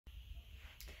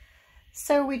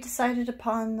So we decided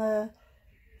upon the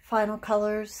final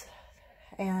colors,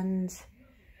 and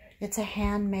it's a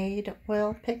handmade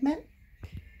oil pigment.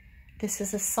 This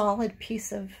is a solid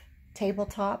piece of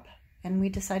tabletop, and we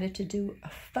decided to do a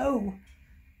faux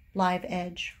live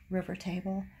edge river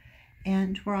table.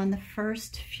 And we're on the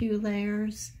first few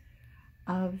layers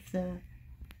of the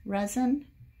resin,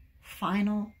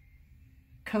 final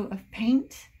coat of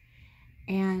paint,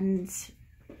 and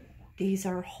these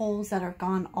are holes that are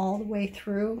gone all the way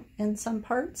through in some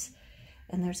parts,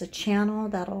 and there's a channel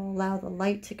that'll allow the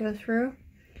light to go through.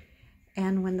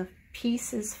 And when the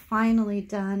piece is finally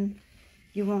done,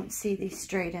 you won't see these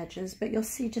straight edges, but you'll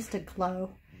see just a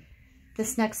glow.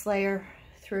 This next layer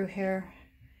through here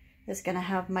is going to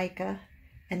have mica,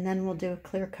 and then we'll do a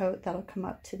clear coat that'll come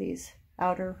up to these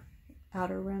outer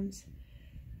rims.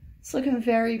 It's looking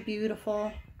very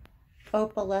beautiful,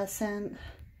 opalescent,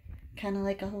 kind of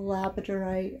like a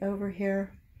labradorite over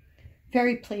here.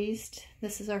 Very pleased.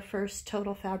 This is our first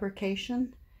total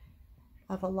fabrication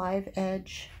of a live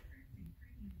edge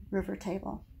river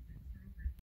table.